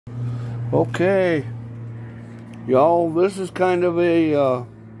Okay, y'all, this is kind of a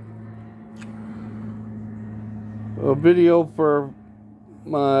video for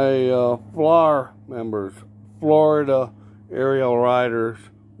my FLAR members, Florida Ariel Riders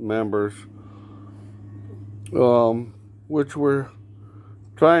members, which we're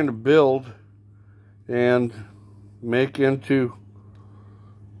trying to build and make into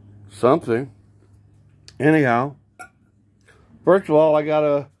something. Anyhow, first of all, I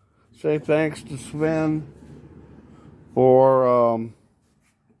gotta say thanks to Sven for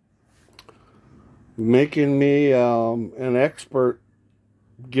making me an expert,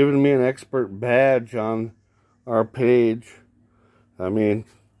 giving me an expert badge on our page. I mean,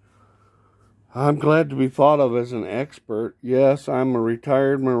 I'm glad to be thought of as an expert. Yes, I'm a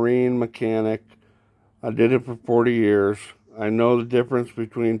retired Marine mechanic. I did it for 40 years. I know the difference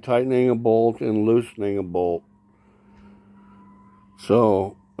between tightening a bolt and loosening a bolt.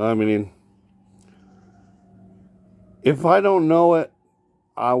 So, I mean, if I don't know it,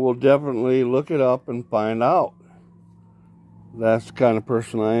 I will definitely look it up and find out. That's the kind of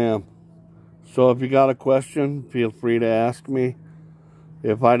person I am. So if you got a question, feel free to ask me.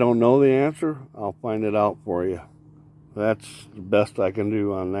 If I don't know the answer, I'll find it out for you. That's the best I can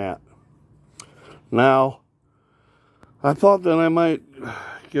do on that. Now, I thought that I might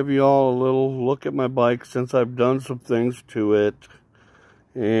give you all a little look at my bike since I've done some things to it.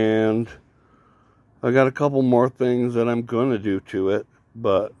 And I got a couple more things that I'm going to do to it.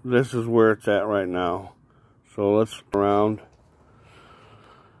 But this is where it's at right now. So let's go around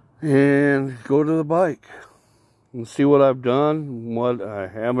and go to the bike and see what I've done, what I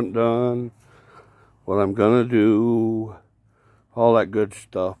haven't done, what I'm going to do, all that good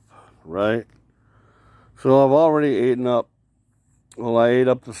stuff, right? So I've already eaten up, well, I ate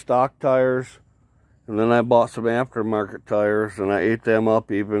up the stock tires, and then I bought some aftermarket tires, and I ate them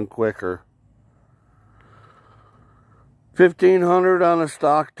up even quicker. 1,500 on the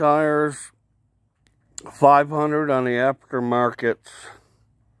stock tires, 500 on the aftermarkets.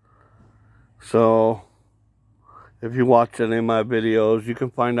 So, if you watch any of my videos, you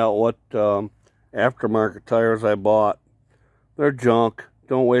can find out what aftermarket tires I bought. They're junk.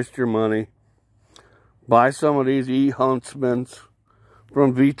 Don't waste your money. Buy some of these E-Huntsmans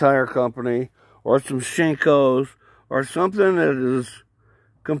from V-Tire Company, or some Schenkos, or something that is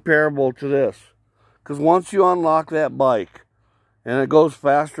comparable to this. Because once you unlock that bike, and it goes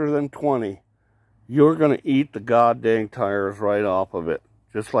faster than 20, you're going to eat the goddamn tires right off of it.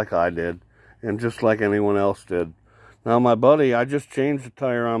 Just like I did, and just like anyone else did. Now my buddy, I just changed the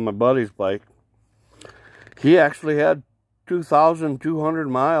tire on my buddy's bike. He actually had 2,200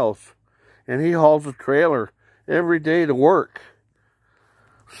 miles, and he hauls a trailer every day to work.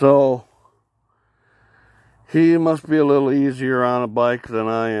 So, he must be a little easier on a bike than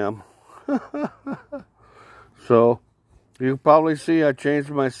I am. So, you can probably see I changed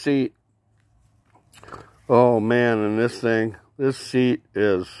my seat. Oh man, and this seat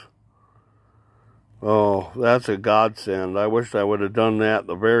is, oh, that's a godsend. I wish I would have done that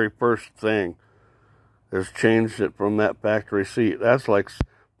the very first thing, is changed it from that factory seat. That's like,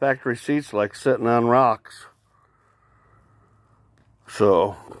 factory seat's like sitting on rocks.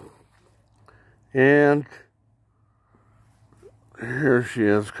 So, and here she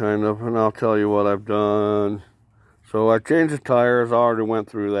is kind of, and I'll tell you what I've done. So I changed the tires, I already went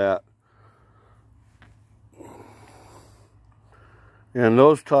through that. And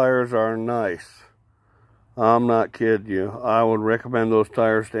those tires are nice. I'm not kidding you. I would recommend those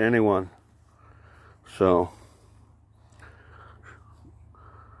tires to anyone. So,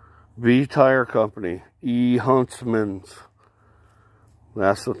 V-Tire Company, E-Huntsmans.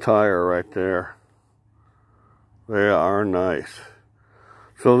 That's the tire right there. They are nice.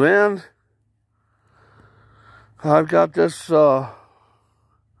 So then, I've got this little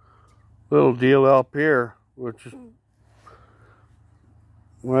deal up here, which is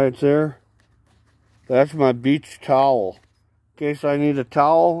right there. That's my beach towel. In case I need a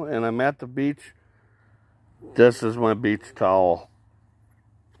towel and I'm at the beach, this is my beach towel.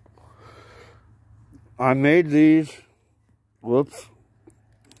 I made these, whoops,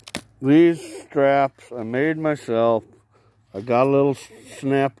 these straps I made myself. I got a little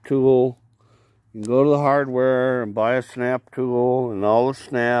snap tool. You can go to the hardware and buy a snap tool and all the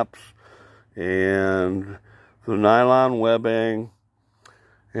snaps and the nylon webbing.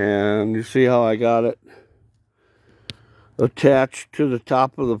 And you see how I got it attached to the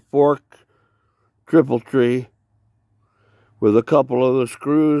top of the fork triple tree with a couple of the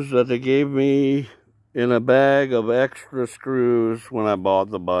screws that they gave me in a bag of extra screws when I bought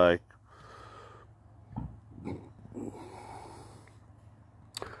the bike.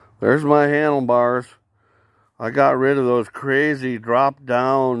 There's my handlebars. I got rid of those crazy drop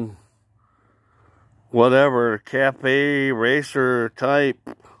down, whatever, cafe racer type.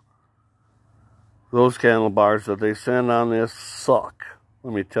 Those handlebars that they send on this suck.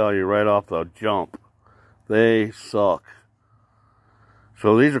 Let me tell you right off the jump. They suck.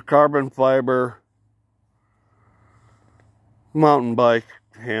 So these are carbon fiber mountain bike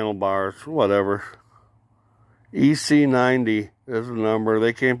handlebars, whatever. EC90 is the number.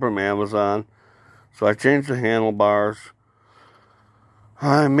 They came from Amazon. So I changed the handlebars.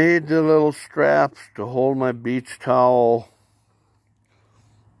 I made the little straps to hold my beach towel,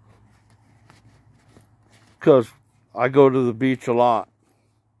 because I go to the beach a lot.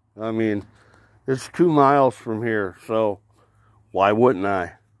 I mean, it's 2 miles from here, so why wouldn't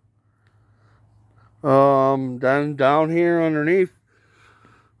I? Then down here underneath,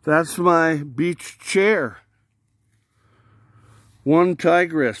 that's my beach chair. One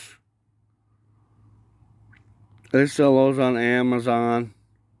Tigress. They sell those on Amazon.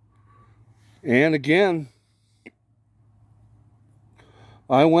 And again,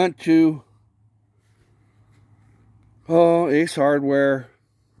 I went to Ace Hardware.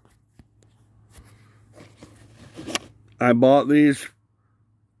 I bought these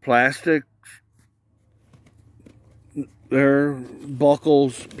plastic, they're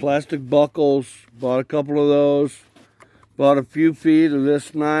buckles, plastic buckles. Bought a couple of those. Bought a few feet of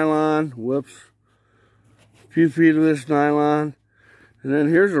this nylon. Whoops. A few feet of this nylon. And then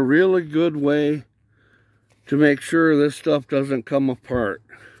here's a really good way to make sure this stuff doesn't come apart.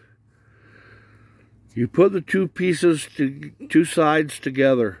 You put the two sides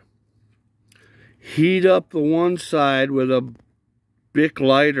together. Heat up the one side with a Bic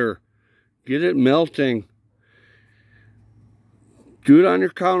lighter. Get it melting. Do it on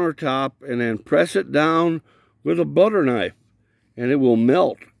your countertop and then press it down with a butter knife. And it will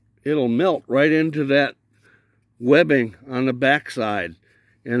melt. It'll melt right into that webbing on the back side.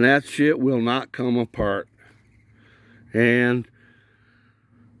 And that shit will not come apart. And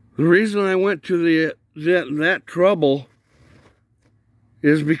the reason I went to that trouble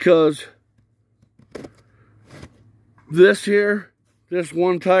is because this here, this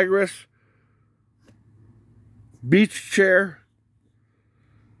one Tigress beach chair,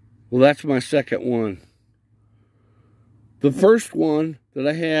 well, that's my second one. The first one that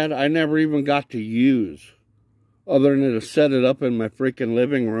I had, I never even got to use, other than to set it up in my freaking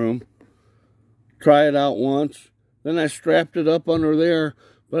living room. Try it out once. Then I strapped it up under there,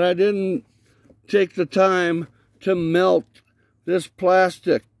 but I didn't take the time to melt this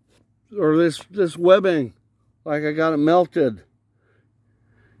plastic or this webbing like I got it melted.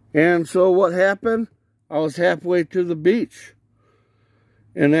 And so what happened? I was halfway to the beach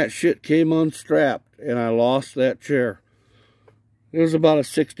and that shit came unstrapped and I lost that chair. It was about a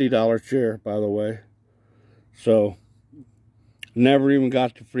 $60 chair, by the way. So never even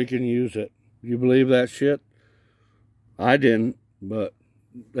got to freaking use it. You believe that shit? I didn't, but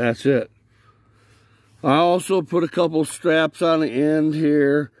that's it. I also put a couple straps on the end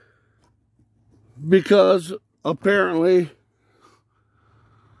here because apparently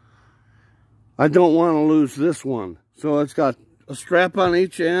I don't want to lose this one. So it's got a strap on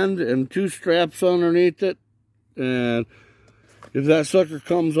each end and 2 straps underneath it. And if that sucker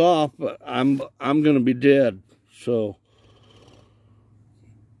comes off, I'm going to be dead. So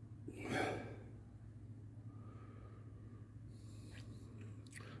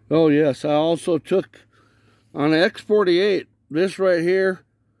oh yes, I also took on the X48, this right here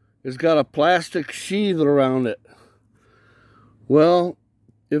has got a plastic sheath around it. Well,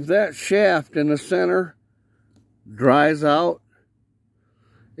 if that shaft in the center dries out,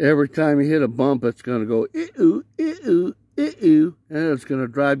 every time you hit a bump, it's going to go ee-oo, ee-oo, ee-oo, and it's going to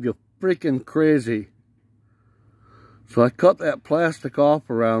drive you freaking crazy. So I cut that plastic off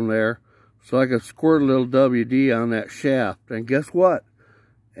around there so I could squirt a little WD on that shaft. And guess what?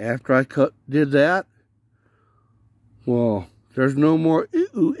 After I did that, well, there's no more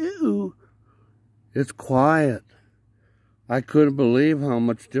ee-oo, ee-oo. It's quiet. I couldn't believe how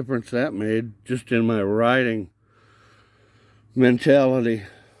much difference that made just in my riding mentality.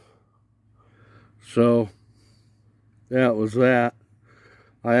 So, that was that.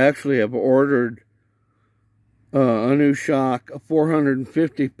 I actually have ordered a new shock, a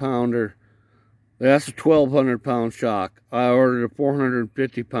 450 pounder. That's a 1,200 pound shock. I ordered a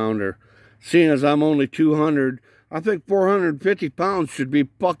 450 pounder. Seeing as I'm only 200, I think 450 pounds should be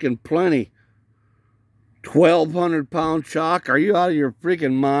fucking plenty. 1,200 pound shock? Are you out of your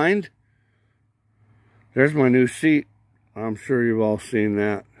freaking mind? There's my new seat. I'm sure you've all seen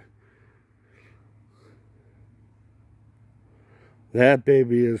that. That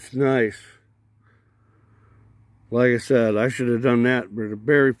baby is nice. Like I said, I should have done that for the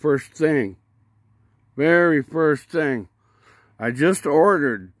very first thing. Very first thing. I just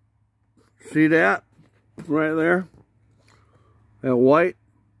ordered. See that? Right there? That white?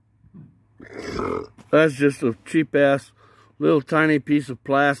 That's just a cheap ass little tiny piece of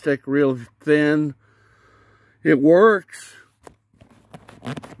plastic, real thin. It works.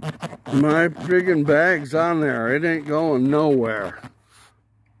 My friggin' bag's on there. It ain't going nowhere.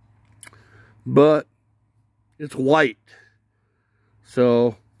 But it's white.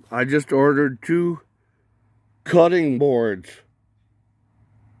 So I just ordered 2 cutting boards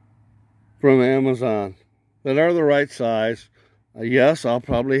from Amazon that are the right size. Yes, I'll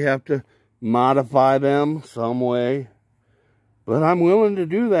probably have to modify them some way, but I'm willing to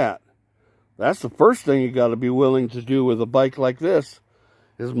do that. That's the first thing you got to be willing to do with a bike like this,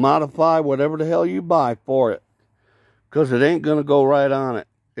 is modify whatever the hell you buy for it, because it ain't going to go right on it.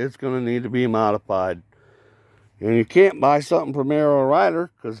 It's going to need to be modified. And you can't buy something from Ariel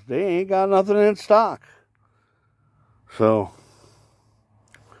Rider because they ain't got nothing in stock. So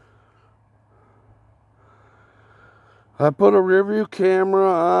I put a rear view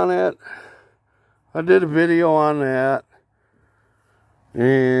camera on it. I did a video on that.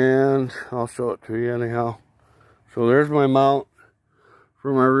 And I'll show it to you anyhow. So there's my mount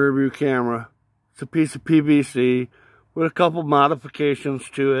for my rear view camera. It's a piece of PVC with a couple modifications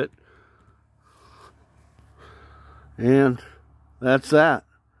to it. And that's that.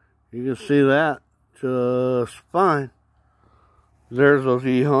 You can see that just fine. There's those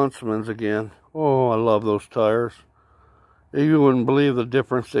E-Huntsmans again. Oh, I love those tires. You wouldn't believe the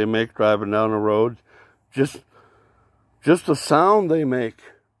difference they make driving down the road. Just the sound they make,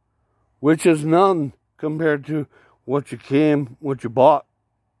 which is none compared to what you bought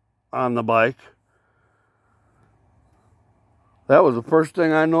on the bike. That was the first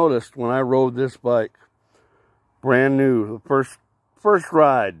thing I noticed when I rode this bike. Brand new, the first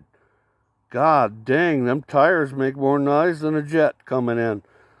ride. God dang, them tires make more noise than a jet coming in.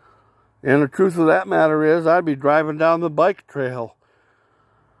 And the truth of that matter is, I'd be driving down the bike trail.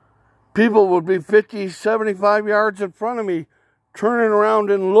 People would be 50, 75 yards in front of me, turning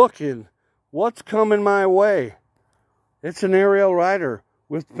around and looking. What's coming my way? It's an Ariel Rider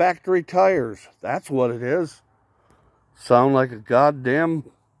with factory tires. That's what it is. Sound like a goddamn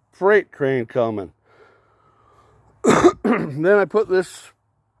freight train coming. Then I put this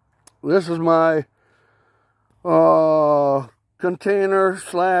is my container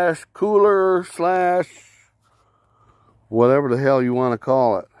slash cooler slash whatever the hell you want to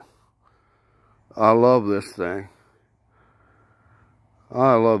call it. I love this thing.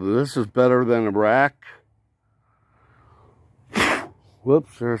 I love it. This is better than a rack.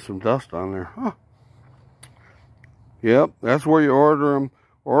 Whoops, there's some dust on there. Huh. Yep, that's where you order them.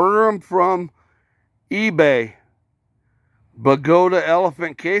 Order them from eBay. But go to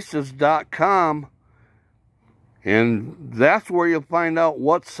elephantcases.com, and that's where you'll find out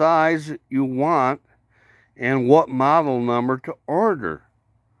what size you want and what model number to order.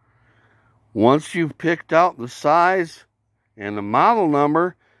 Once you've picked out the size and the model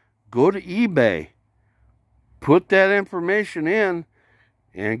number, go to eBay. Put that information in,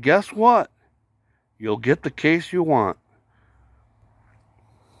 and guess what? You'll get the case you want.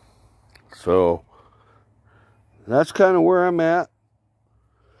 So that's kind of where I'm at.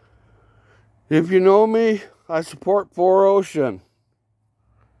 If you know me, I support 4Ocean.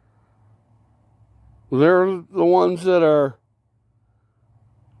 They're the ones that are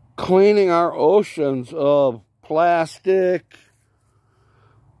cleaning our oceans of plastic,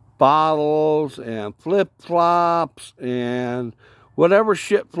 bottles, and flip-flops, and whatever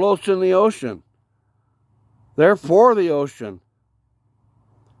shit floats in the ocean. They're for the ocean.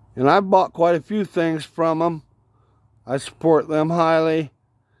 And I've bought quite a few things from them. I support them highly.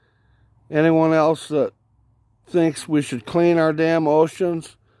 Anyone else that thinks we should clean our damn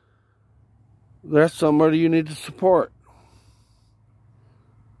oceans, that's somebody you need to support.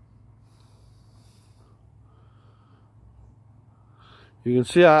 You can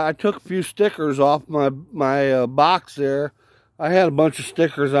see I took a few stickers off my box there. I had a bunch of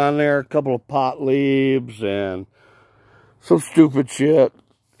stickers on there, a couple of pot leaves and some stupid shit.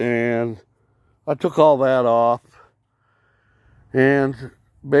 And I took all that off. And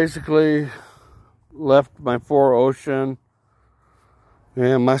basically left my 4Ocean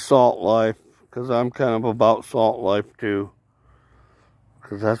and my salt life, because I'm kind of about salt life too,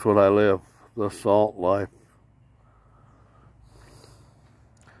 because that's what I live, the salt life.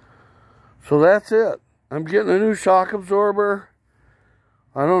 So that's it. I'm getting a new shock absorber.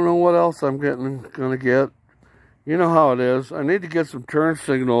 I don't know what else I'm gonna get. You know how it is. I need to get some turn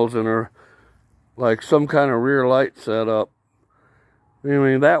signals in her, like some kind of rear light set up. I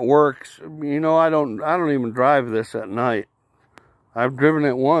mean, that works. You know, I don't even drive this at night. I've driven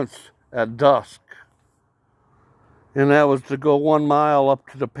it once at dusk. And that was to go 1 mile up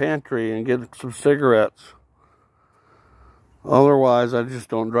to the pantry and get some cigarettes. Otherwise, I just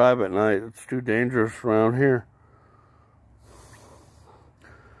don't drive at night. It's too dangerous around here.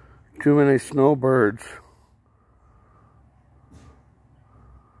 Too many snowbirds.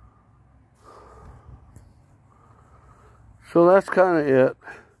 So that's kind of it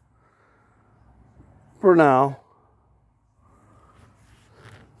for now.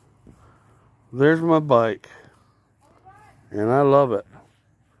 There's my bike, and I love it.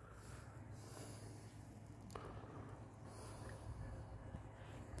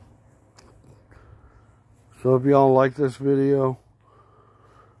 So if y'all like this video,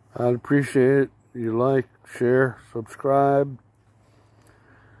 I'd appreciate it. You like, share, subscribe.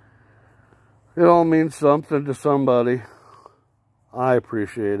 It all means something to somebody. I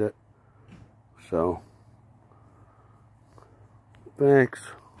appreciate it. So, thanks.